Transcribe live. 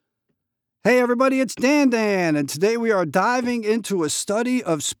Hey everybody, it's Dan, and today we are diving into a study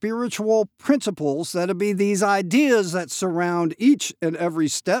of spiritual principles that'll be these ideas that surround each and every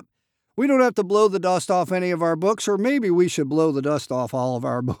step. We don't have to blow the dust off any of our books, or maybe we should blow the dust off all of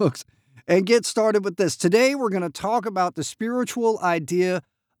our books and get started with this. Today we're going to talk about the spiritual idea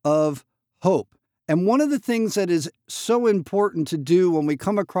of hope. And one of the things that is so important to do when we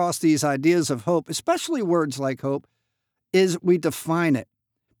come across these ideas of hope, especially words like hope, is we define it.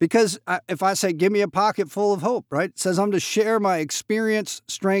 Because if I say, give me a pocket full of hope, right? It says I'm to share my experience,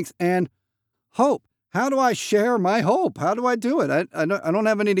 strength, and hope. How do I share my hope? How do I do it? I don't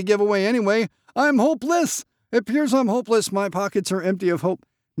have any to give away anyway. I'm hopeless. It appears I'm hopeless. My pockets are empty of hope.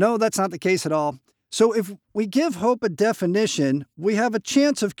 No, that's not the case at all. So if we give hope a definition, we have a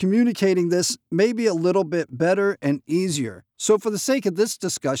chance of communicating this maybe a little bit better and easier. So for the sake of this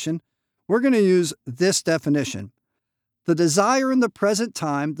discussion, we're going to use this definition. The desire in the present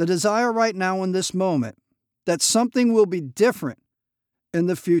time, the desire right now in this moment, that something will be different in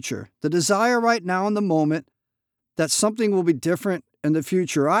the future. The desire right now in the moment, that something will be different in the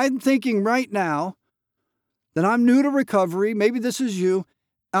future. I'm thinking right now that I'm new to recovery. Maybe this is you.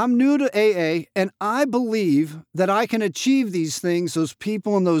 I'm new to AA, and I believe that I can achieve these things those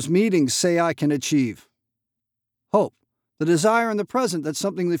people in those meetings say I can achieve. Hope. The desire in the present that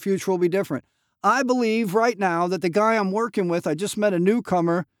something in the future will be different. I believe right now that the guy I'm working with, I just met a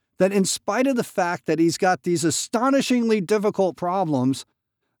newcomer, that in spite of the fact that he's got these astonishingly difficult problems,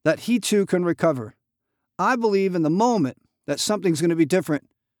 that he too can recover. I believe in the moment that something's going to be different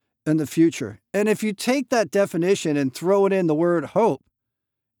in the future. And if you take that definition and throw it in the word hope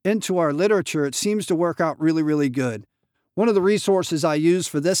into our literature, it seems to work out really, really good. One of the resources I use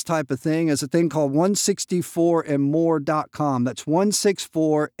for this type of thing is a thing called 164andmore.com. That's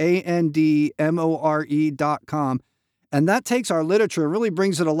 164andmore.com. And that takes our literature and really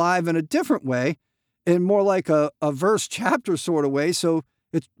brings it alive in a different way, in more like a verse chapter sort of way. So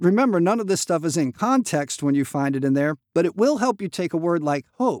remember, none of this stuff is in context when you find it in there, but it will help you take a word like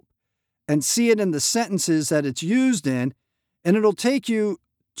hope and see it in the sentences that it's used in, and it'll take you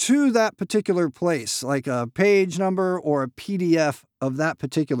to that particular place, like a page number or a PDF of that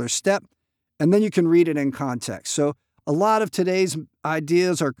particular step, and then you can read it in context. So a lot of today's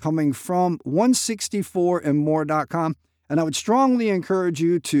ideas are coming from 164andmore.com, and I would strongly encourage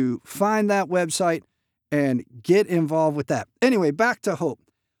you to find that website and get involved with that. Anyway, back to hope.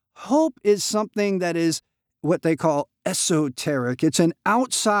 Hope is something that is what they call esoteric. It's an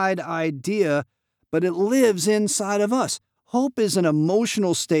outside idea, but it lives inside of us. Hope is an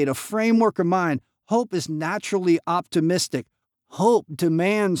emotional state, a framework of mind. Hope is naturally optimistic. Hope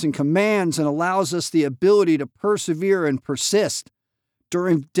demands and commands and allows us the ability to persevere and persist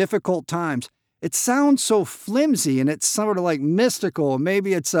during difficult times. It sounds so flimsy and it's sort of like mystical.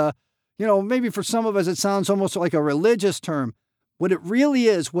 Maybe it's maybe for some of us it sounds almost like a religious term. What it really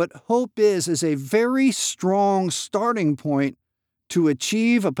is, what hope is a very strong starting point to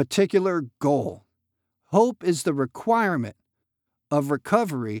achieve a particular goal. Hope is the requirement of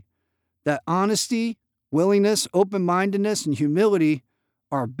recovery that honesty, willingness, open-mindedness, and humility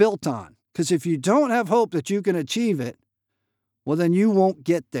are built on. Because if you don't have hope that you can achieve it, well, then you won't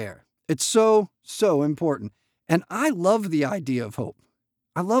get there. It's so, so important. And I love the idea of hope.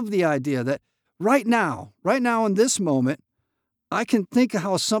 I love the idea that right now in this moment, I can think of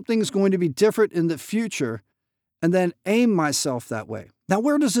how something's going to be different in the future and then aim myself that way. Now,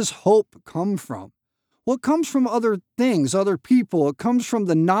 where does this hope come from? Well, it comes from other things, other people. It comes from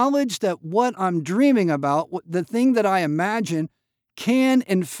the knowledge that what I'm dreaming about, the thing that I imagine, can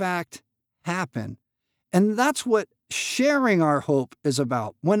in fact happen. And that's what sharing our hope is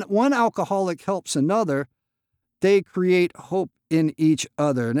about. When one alcoholic helps another, they create hope in each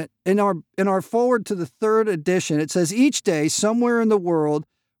other. And in our forward to the third edition, it says each day somewhere in the world,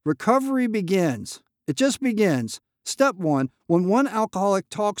 recovery begins. It just begins. Step 1, when one alcoholic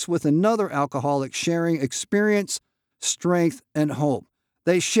talks with another alcoholic, sharing experience, strength, and hope.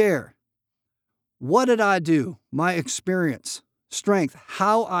 They share. What did I do? My experience, strength,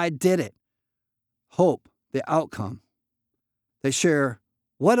 how I did it. Hope, the outcome. They share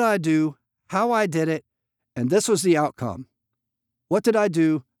what I do, how I did it, and this was the outcome. What did I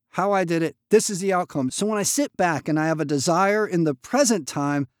do? How I did it? This is the outcome. So when I sit back and I have a desire in the present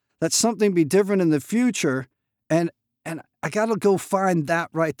time that something be different in the future, and I got to go find that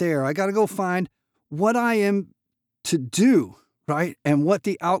right there. I got to go find what I am to do, right? And what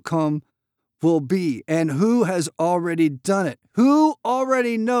the outcome will be and who has already done it. Who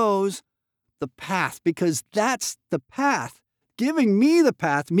already knows the path, because that's the path. Giving me the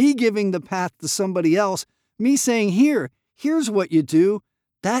path, me giving the path to somebody else, me saying, here's what you do.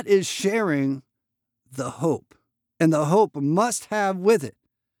 That is sharing the hope. And the hope must have with it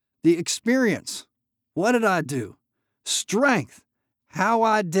the experience. What did I do? Strength. How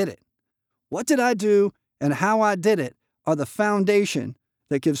I did it. What did I do and how I did it are the foundation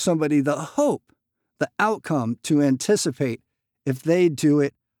that gives somebody the hope, the outcome to anticipate if they do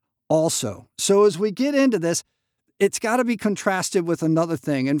it also. So as we get into this, it's got to be contrasted with another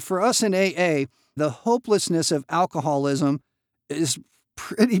thing. And for us in AA, the hopelessness of alcoholism is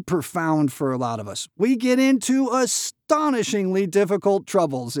pretty profound for a lot of us. We get into astonishingly difficult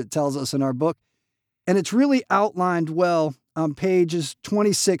troubles, it tells us in our book. And it's really outlined well on pages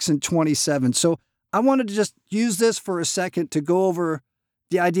 26 and 27. So I wanted to just use this for a second to go over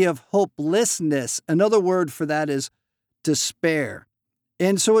the idea of hopelessness. Another word for that is despair.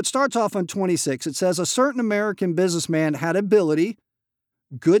 And so it starts off on 26. It says, a certain American businessman had ability,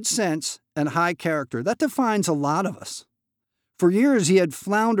 good sense, and high character. That defines a lot of us. For years, he had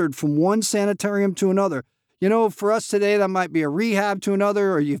floundered from one sanitarium to another. You know, for us today, that might be a rehab to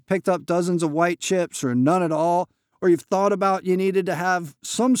another, or you've picked up dozens of white chips, or none at all, or you've thought about you needed to have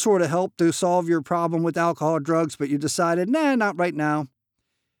some sort of help to solve your problem with alcohol or drugs, but you decided, nah, not right now.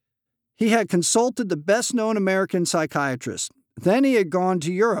 He had consulted the best-known American psychiatrist. Then he had gone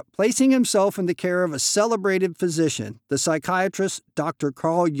to Europe, placing himself in the care of a celebrated physician, the psychiatrist Dr.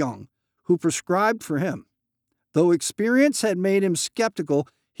 Carl Jung, who prescribed for him. Though experience had made him skeptical,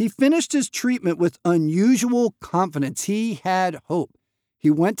 he finished his treatment with unusual confidence. He had hope.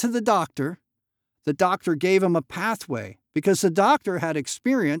 He went to the doctor. The doctor gave him a pathway because the doctor had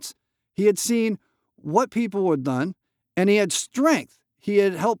experience. He had seen what people had done, and he had strength. He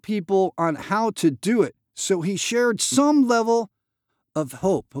had helped people on how to do it. So he shared some level of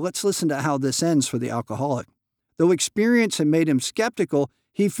hope. Let's listen to how this ends for the alcoholic. Though experience had made him skeptical,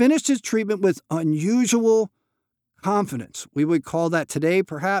 he finished his treatment with unusual confidence. We would call that today,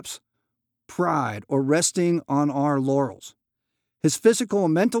 perhaps, pride or resting on our laurels. His physical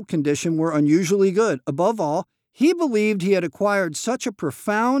and mental condition were unusually good. Above all, he believed he had acquired such a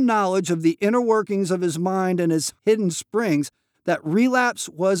profound knowledge of the inner workings of his mind and his hidden springs that relapse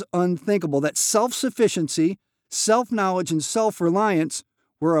was unthinkable, that self-sufficiency, self-knowledge, and self-reliance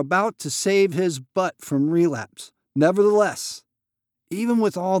were about to save his butt from relapse. Nevertheless, even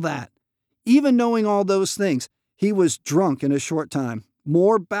with all that, even knowing all those things, he was drunk in a short time.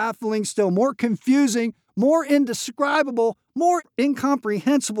 More baffling still, more confusing, more indescribable, more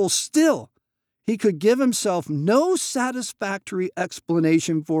incomprehensible still. He could give himself no satisfactory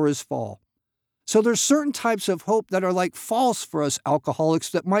explanation for his fall. So there's certain types of hope that are like false for us alcoholics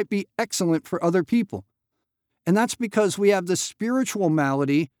that might be excellent for other people. And that's because we have this spiritual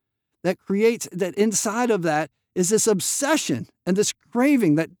malady that creates, that inside of that is this obsession and this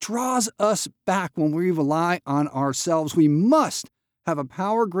craving that draws us back when we rely on ourselves. We must have a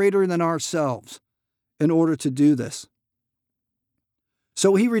power greater than ourselves in order to do this.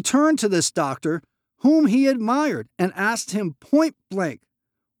 So he returned to this doctor, whom he admired, and asked him point blank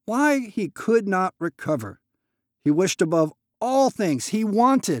why he could not recover. He wished above all things, he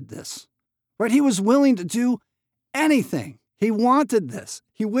wanted this, right? He was willing to do anything. He wanted this.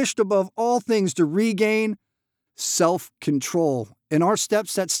 He wished above all things to regain self-control. In our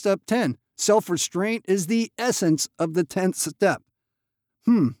steps, that's step 10. Self-restraint is the essence of the 10th step.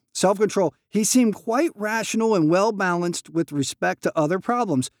 Self-control. He seemed quite rational and well-balanced with respect to other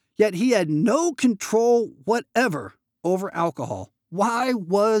problems, yet he had no control whatever over alcohol. Why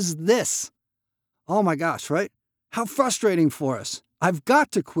was this? Oh my gosh, right? How frustrating for us. I've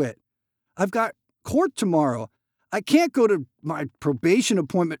got to quit. I've got court tomorrow. I can't go to my probation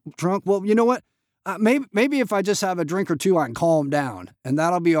appointment drunk. Well, you know what? Maybe if I just have a drink or two, I can calm down, and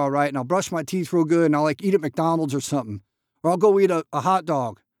that'll be all right. And I'll brush my teeth real good, and I'll eat at McDonald's or something. Or I'll go eat a hot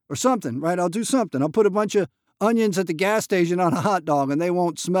dog or something, right? I'll do something. I'll put a bunch of onions at the gas station on a hot dog, and they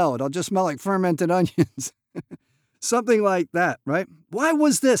won't smell it. I'll just smell like fermented onions. Something like that, right? Why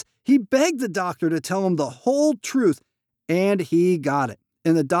was this? He begged the doctor to tell him the whole truth, and he got it.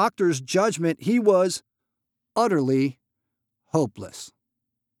 In the doctor's judgment, he was utterly hopeless.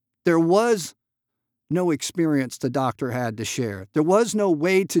 There was no experience the doctor had to share. There was no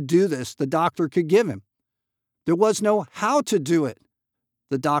way to do this the doctor could give him. There was no how to do it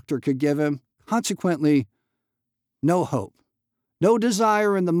the doctor could give him. Consequently, no hope, no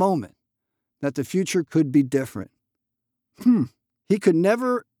desire in the moment that the future could be different. He could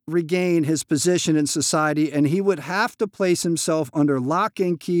never regain his position in society, and he would have to place himself under lock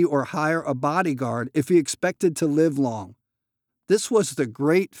and key or hire a bodyguard if he expected to live long. This was the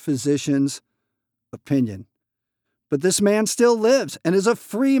great physician's opinion. But this man still lives and is a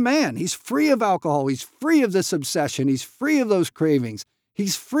free man. He's free of alcohol. He's free of this obsession. He's free of those cravings.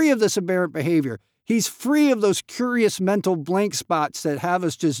 He's free of this aberrant behavior. He's free of those curious mental blank spots that have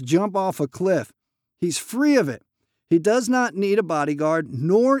us just jump off a cliff. He's free of it. He does not need a bodyguard,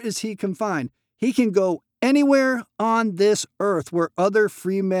 nor is he confined. He can go anywhere on this earth where other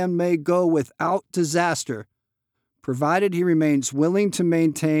free men may go without disaster, provided he remains willing to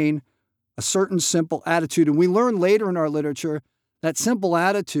maintain a certain simple attitude. And we learn later in our literature that simple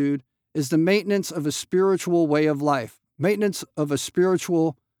attitude is the maintenance of a spiritual way of life, maintenance of a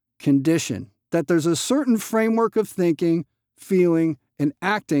spiritual condition, that there's a certain framework of thinking, feeling, and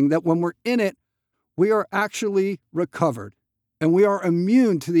acting that when we're in it, we are actually recovered and we are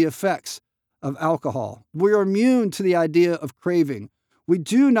immune to the effects of alcohol. We are immune to the idea of craving. We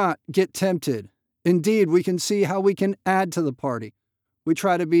do not get tempted. Indeed, we can see how we can add to the party. We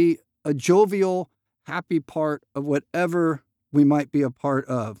try to be a jovial, happy part of whatever we might be a part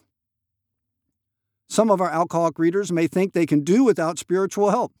of. Some of our alcoholic readers may think they can do without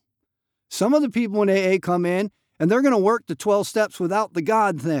spiritual help. Some of the people in AA come in and they're going to work the 12 steps without the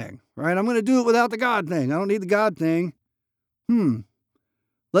God thing, right? I'm going to do it without the God thing. I don't need the God thing.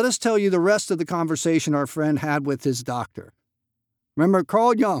 Let us tell you the rest of the conversation our friend had with his doctor. Remember,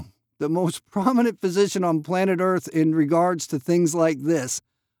 Carl Jung, the most prominent physician on planet Earth in regards to things like this,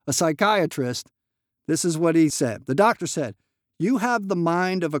 a psychiatrist, this is what he said. The doctor said, "You have the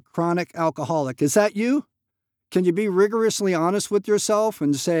mind of a chronic alcoholic. Is that you? Can you be rigorously honest with yourself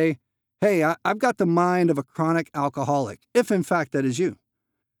and say, hey, I've got the mind of a chronic alcoholic, if in fact that is you?"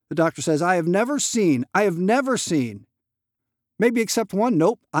 The doctor says, I have never seen, maybe except one,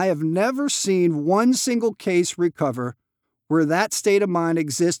 nope, I have never seen one single case recover where that state of mind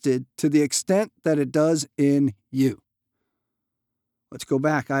existed to the extent that it does in you. Let's go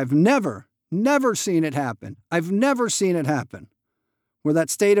back. I've never seen it happen. I've never seen it happen where that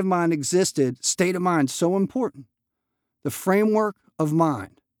state of mind existed. State of mind, so important. The framework of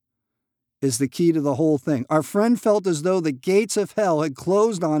mind is the key to the whole thing. Our friend felt as though the gates of hell had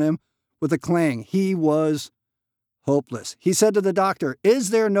closed on him with a clang. He was hopeless. He said to the doctor, "Is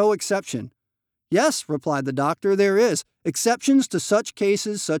there no exception?" "Yes," replied the doctor, "there is. Exceptions to such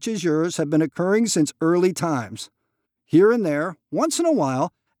cases such as yours have been occurring since early times. Here and there, once in a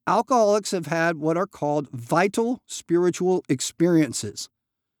while, alcoholics have had what are called vital spiritual experiences.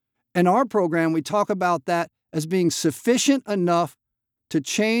 In our program, we talk about that as being sufficient enough to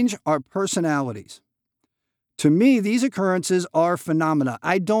change our personalities. To me, these occurrences are phenomena.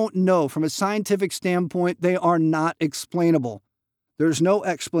 I don't know. From a scientific standpoint, they are not explainable. There's no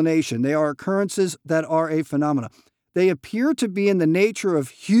explanation. They are occurrences that are a phenomena. They appear to be in the nature of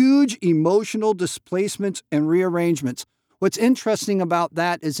huge emotional displacements and rearrangements. What's interesting about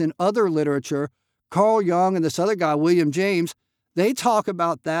that is in other literature, Carl Jung and this other guy, William James, they talk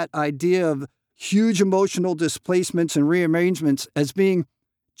about that idea of huge emotional displacements and rearrangements as being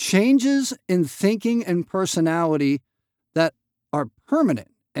changes in thinking and personality that are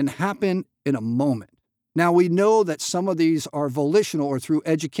permanent and happen in a moment. Now, we know that some of these are volitional or through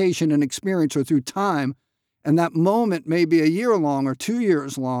education and experience or through time, and that moment may be a year long or 2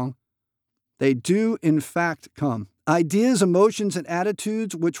 years long. They do, in fact, come. Ideas, emotions, and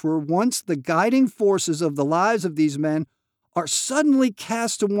attitudes which were once the guiding forces of the lives of these men are suddenly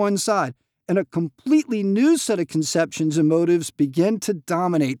cast to one side, and a completely new set of conceptions and motives begin to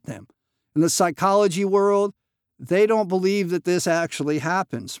dominate them. In the psychology world, they don't believe that this actually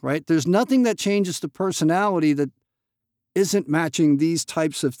happens, right? There's nothing that changes the personality that isn't matching these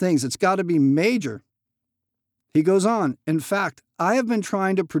types of things. It's got to be major. He goes on, in fact, I have been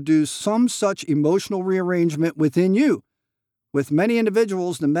trying to produce some such emotional rearrangement within you. With many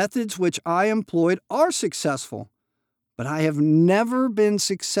individuals, the methods which I employed are successful, but I have never been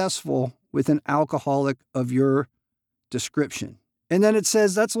successful with an alcoholic of your description. And then it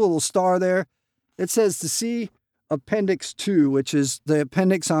says, that's a little star there. It says to see Appendix 2, which is the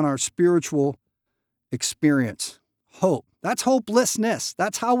appendix on our spiritual experience. Hope. That's hopelessness.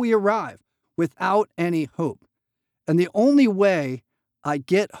 That's how we arrive, without any hope. And the only way I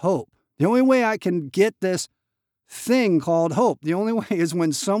get hope, the only way I can get this thing called hope, the only way is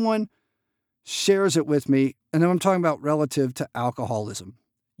when someone shares it with me, and then I'm talking about relative to alcoholism.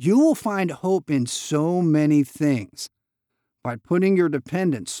 You will find hope in so many things by putting your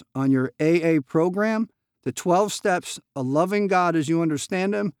dependence on your AA program, the 12 steps of loving God as you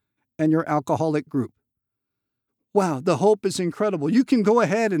understand Him, and your alcoholic group. Wow, the hope is incredible. You can go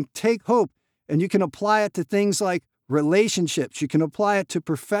ahead and take hope, and you can apply it to things like relationships. You can apply it to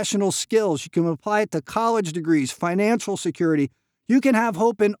professional skills. You can apply it to college degrees, financial security. You can have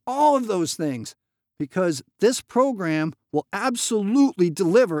hope in all of those things because this program will absolutely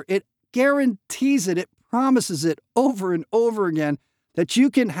deliver. It guarantees it. It promises it over and over again that you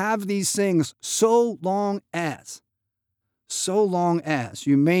can have these things so long as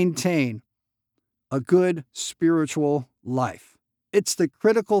you maintain a good spiritual life. It's the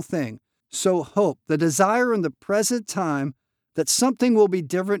critical thing. So hope, the desire in the present time that something will be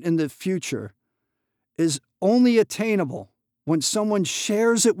different in the future, is only attainable when someone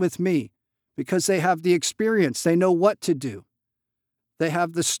shares it with me because they have the experience, they know what to do, they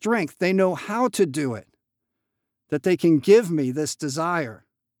have the strength, they know how to do it, that they can give me this desire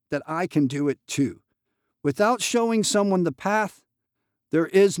that I can do it too. Without showing someone the path, there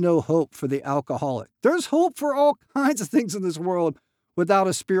is no hope for the alcoholic. There's hope for all kinds of things in this world without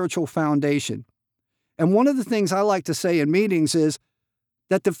a spiritual foundation. And one of the things I like to say in meetings is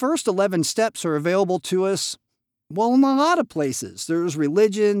that the first 11 steps are available to us, well, in a lot of places. There's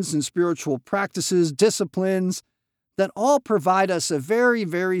religions and spiritual practices, disciplines that all provide us a very,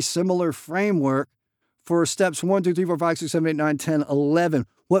 very similar framework for steps 1, 2, 3, 4, 5, 6, 7, 8, 9, 10, 11.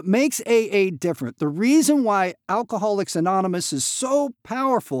 What makes AA different, the reason why Alcoholics Anonymous is so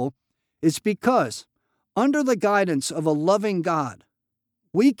powerful is because under the guidance of a loving God,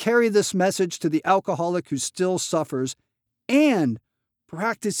 we carry this message to the alcoholic who still suffers and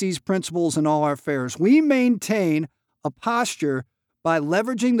practice these principles in all our affairs. We maintain a posture by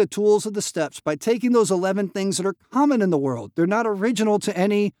leveraging the tools of the steps, by taking those 11 things that are common in the world. They're not original to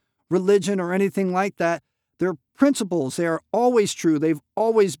any religion or anything like that. They're principles. They are always true. They've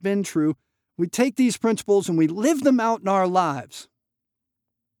always been true. We take these principles and we live them out in our lives.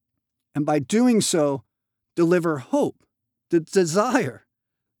 And by doing so, deliver hope, the desire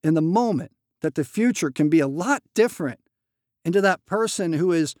in the moment that the future can be a lot different into that person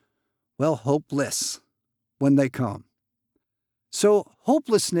who is, well, hopeless when they come. So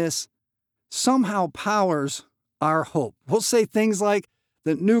hopelessness somehow powers our hope. We'll say things like,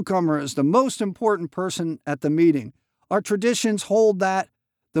 the newcomer is the most important person at the meeting. Our traditions hold that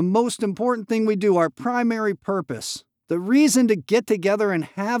the most important thing we do, our primary purpose, the reason to get together and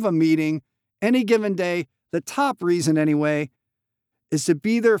have a meeting any given day, the top reason anyway, is to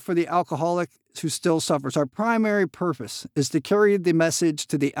be there for the alcoholic who still suffers. Our primary purpose is to carry the message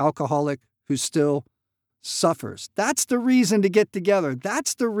to the alcoholic who still suffers. That's the reason to get together.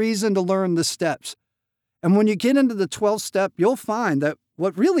 That's the reason to learn the steps. And when you get into the 12th step, you'll find that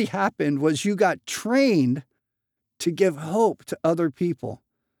what really happened was you got trained to give hope to other people.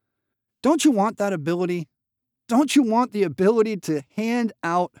 Don't you want that ability? Don't you want the ability to hand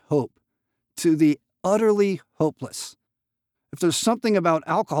out hope to the utterly hopeless? If there's something about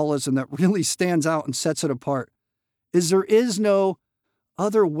alcoholism that really stands out and sets it apart, is there is no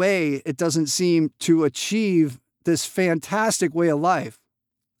other way, it doesn't seem, to achieve this fantastic way of life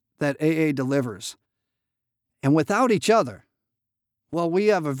that AA delivers. And without each other, well, we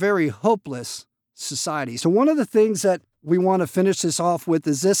have a very hopeless society. So one of the things that we want to finish this off with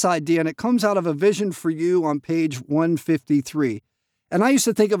is this idea, and it comes out of A Vision for You on page 153. And I used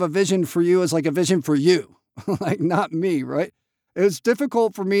to think of a vision for you as like a vision for you, like not me, right? It was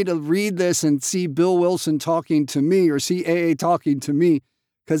difficult for me to read this and see Bill Wilson talking to me or see AA talking to me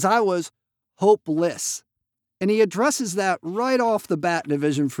because I was hopeless. And he addresses that right off the bat in A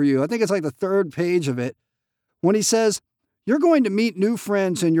Vision for You. I think it's like the third page of it when he says, you're going to meet new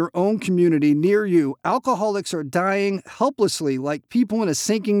friends in your own community near you. Alcoholics are dying helplessly like people in a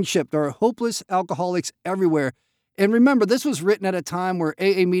sinking ship. There are hopeless alcoholics everywhere. And remember, this was written at a time where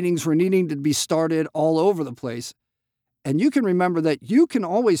AA meetings were needing to be started all over the place. And you can remember that you can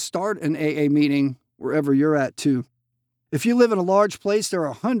always start an AA meeting wherever you're at too. If you live in a large place, there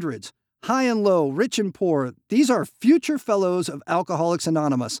are hundreds, high and low, rich and poor. These are future fellows of Alcoholics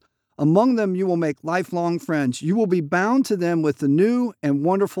Anonymous. Among them, you will make lifelong friends. You will be bound to them with the new and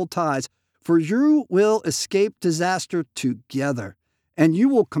wonderful ties, for you will escape disaster together, and you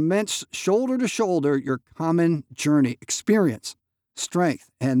will commence shoulder to shoulder your common journey, experience,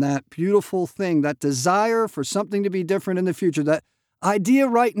 strength, and that beautiful thing, that desire for something to be different in the future, that idea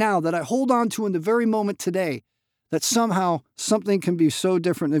right now that I hold on to in the very moment today, that somehow something can be so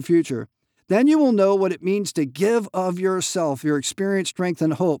different in the future. Then you will know what it means to give of yourself, your experience, strength,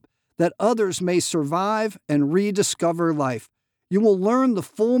 and hope, that others may survive and rediscover life. You will learn the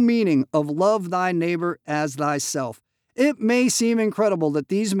full meaning of love thy neighbor as thyself. It may seem incredible that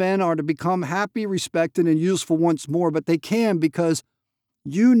these men are to become happy, respected, and useful once more, but they can because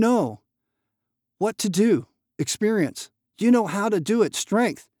you know what to do, experience. You know how to do it,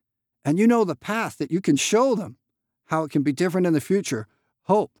 strength. And you know the path that you can show them, how it can be different in the future,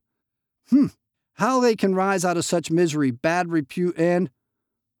 hope. How they can rise out of such misery, bad repute, and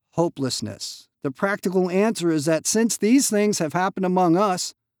hopelessness. The practical answer is that since these things have happened among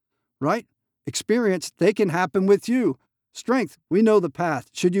us, right? Experience, they can happen with you. Strength, we know the path.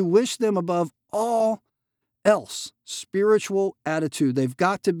 Should you wish them above all else? Spiritual attitude. They've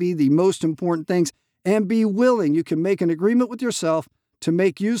got to be the most important things. And be willing. You can make an agreement with yourself to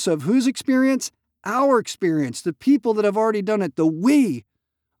make use of whose experience? Our experience. The people that have already done it. The we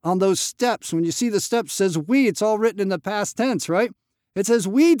on those steps. When you see the steps, it says we. It's all written in the past tense, right? It says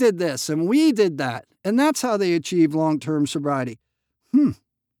we did this and we did that. And that's how they achieve long-term sobriety.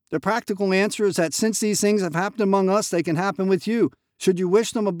 The practical answer is that since these things have happened among us, they can happen with you. Should you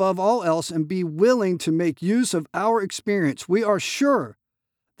wish them above all else and be willing to make use of our experience, we are sure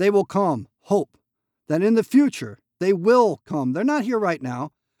they will come. Hope that in the future they will come. They're not here right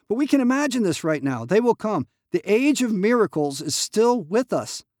now, but we can imagine this right now. They will come. The age of miracles is still with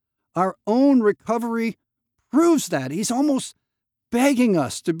us. Our own recovery proves that. He's almost begging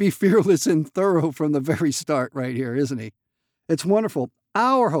us to be fearless and thorough from the very start right here, isn't he? It's wonderful.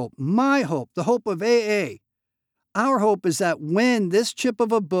 Our hope, my hope, the hope of AA, our hope is that when this chip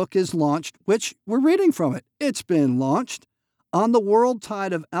of a book is launched, which we're reading from it, it's been launched, on the world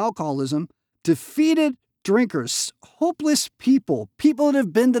tide of alcoholism, defeated drinkers, hopeless people, people that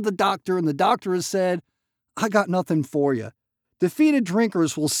have been to the doctor and the doctor has said, I got nothing for you. Defeated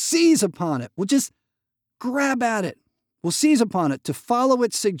drinkers will seize upon it. We'll just grab at it. We'll seize upon it to follow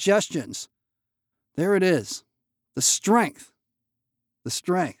its suggestions. There it is. The strength. The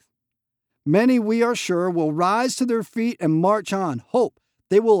strength. Many, we are sure, will rise to their feet and march on. Hope.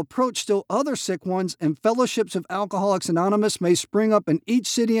 They will approach still other sick ones, and fellowships of Alcoholics Anonymous may spring up in each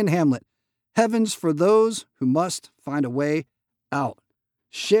city and hamlet. Heavens for those who must find a way out.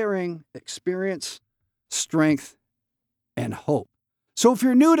 Sharing experience, strength, and hope. So if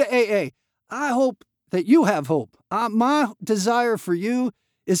you're new to AA, I hope that you have hope. My desire for you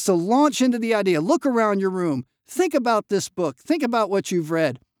is to launch into the idea. Look around your room. Think about this book. Think about what you've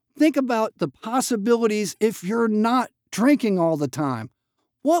read. Think about the possibilities if you're not drinking all the time.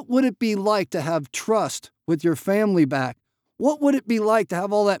 What would it be like to have trust with your family back? What would it be like to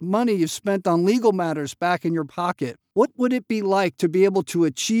have all that money you've spent on legal matters back in your pocket? What would it be like to be able to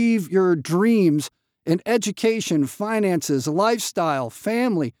achieve your dreams in education, finances, lifestyle,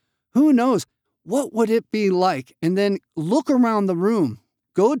 family? Who knows? What would it be like? And then look around the room,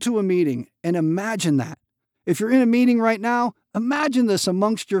 go to a meeting and imagine that. If you're in a meeting right now, imagine this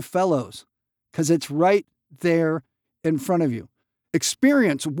amongst your fellows because it's right there in front of you.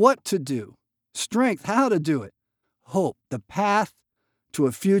 Experience what to do, strength, how to do it, hope, the path to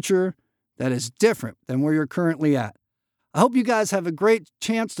a future that is different than where you're currently at. I hope you guys have a great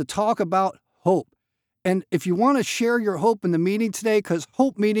chance to talk about hope. And if you want to share your hope in the meeting today, because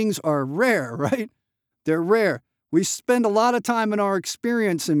hope meetings are rare, right? They're rare. We spend a lot of time in our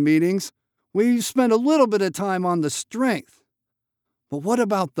experience in meetings. We spend a little bit of time on the strength. But what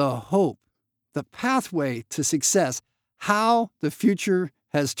about the hope, the pathway to success, how the future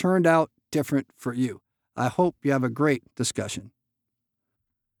has turned out different for you? I hope you have a great discussion.